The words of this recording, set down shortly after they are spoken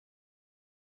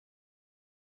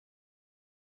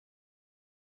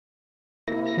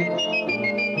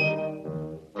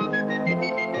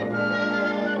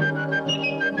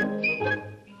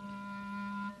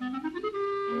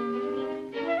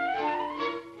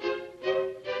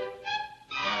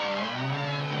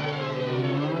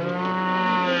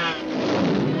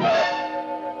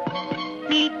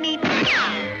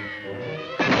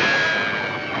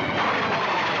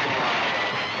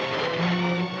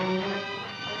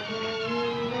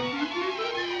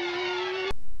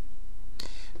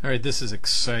Alright, this is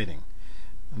exciting.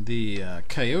 The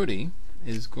coyote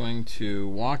is going to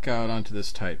walk out onto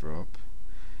this tightrope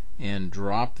and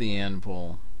drop the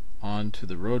anvil onto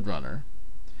the Roadrunner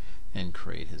and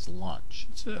create his lunch.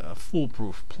 It's a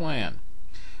foolproof plan.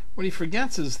 What he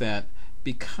forgets is that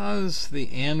because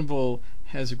the anvil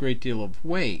has a great deal of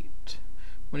weight,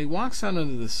 when he walks out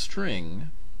onto the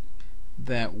string,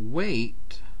 that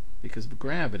weight, because of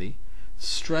gravity,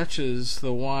 stretches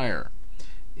the wire.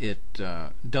 It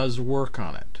does work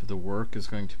on it. The work is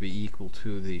going to be equal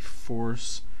to the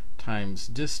force times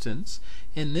distance.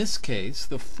 In this case,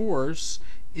 the force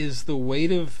is the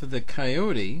weight of the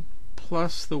coyote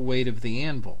plus the weight of the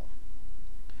anvil.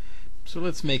 So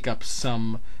let's make up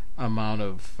some amount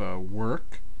of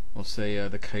work. We'll say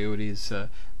the coyote's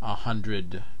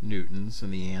 100 newtons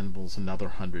and the anvil's another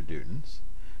 100 newtons.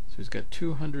 So he's got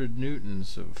 200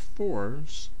 newtons of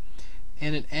force,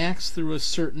 and it acts through a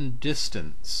certain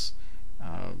distance,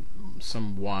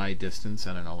 some y distance.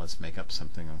 I don't know, let's make up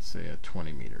something, let's say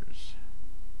 20 meters.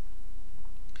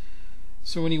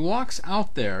 So when he walks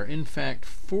out there, in fact,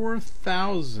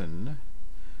 4,000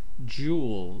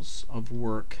 joules of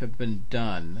work have been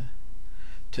done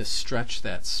to stretch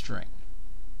that string.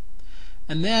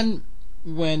 And then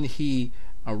when he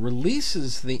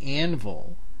releases the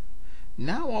anvil,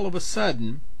 now all of a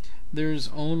sudden there's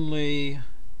only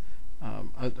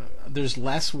there's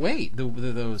less weight.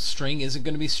 The string isn't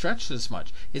going to be stretched as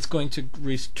much. It's going to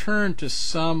return to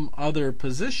some other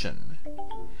position,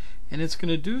 and it's going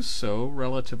to do so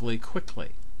relatively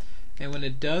quickly. And when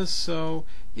it does so,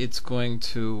 it's going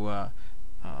to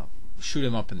shoot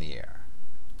him up in the air.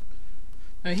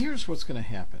 Now here's what's going to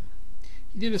happen.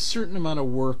 He did a certain amount of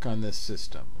work on this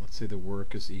system. Let's say the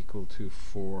work is equal to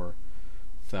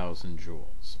 4,000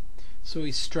 joules. So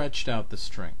he stretched out the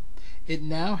string. It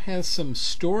now has some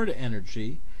stored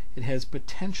energy. It has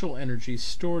potential energy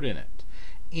stored in it.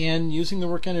 And using the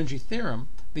work energy theorem,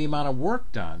 the amount of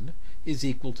work done is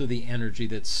equal to the energy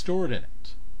that's stored in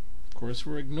it. Of course,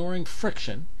 we're ignoring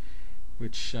friction,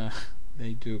 which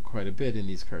they do quite a bit in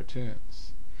these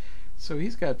cartoons. So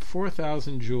he's got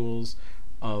 4,000 joules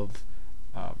of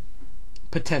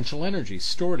potential energy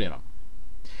stored in him.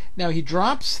 Now he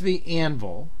drops the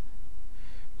anvil,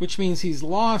 which means he's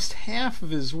lost half of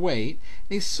his weight,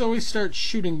 and so he starts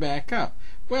shooting back up.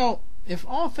 Well, if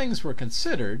all things were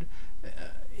considered,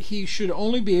 he should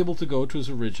only be able to go to his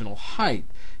original height.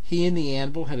 He and the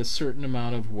anvil had a certain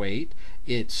amount of weight.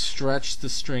 It stretched the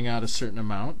string out a certain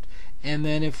amount, and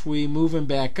then if we move him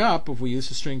back up, if we use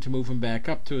the string to move him back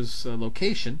up to his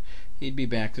location, he'd be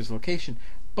back to his location.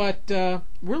 But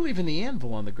we're leaving the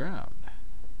anvil on the ground.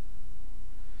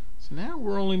 So now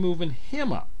we're only moving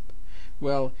him up.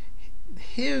 Well,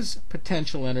 his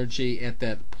potential energy at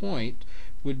that point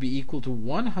would be equal to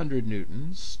 100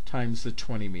 newtons times the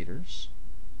 20 meters.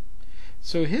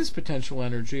 So his potential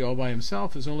energy all by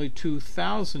himself is only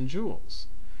 2,000 joules.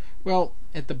 Well,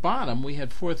 at the bottom we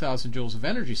had 4,000 joules of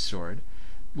energy stored.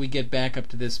 We get back up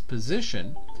to this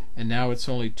position, and now it's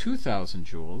only 2,000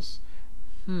 joules.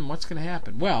 What's going to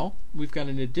happen? Well, we've got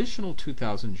an additional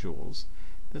 2,000 joules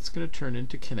that's going to turn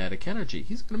into kinetic energy.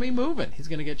 He's going to be moving. He's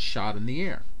going to get shot in the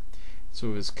air.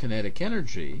 So his kinetic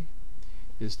energy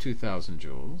is 2,000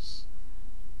 joules.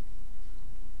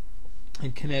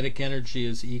 And kinetic energy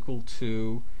is equal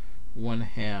to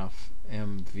 1/2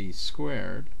 mv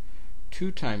squared.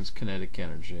 2 times kinetic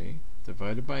energy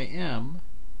divided by m,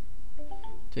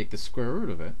 take the square root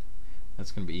of it,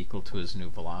 that's going to be equal to his new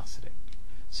velocity.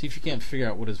 See if you can't figure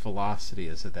out what his velocity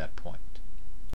is at that point.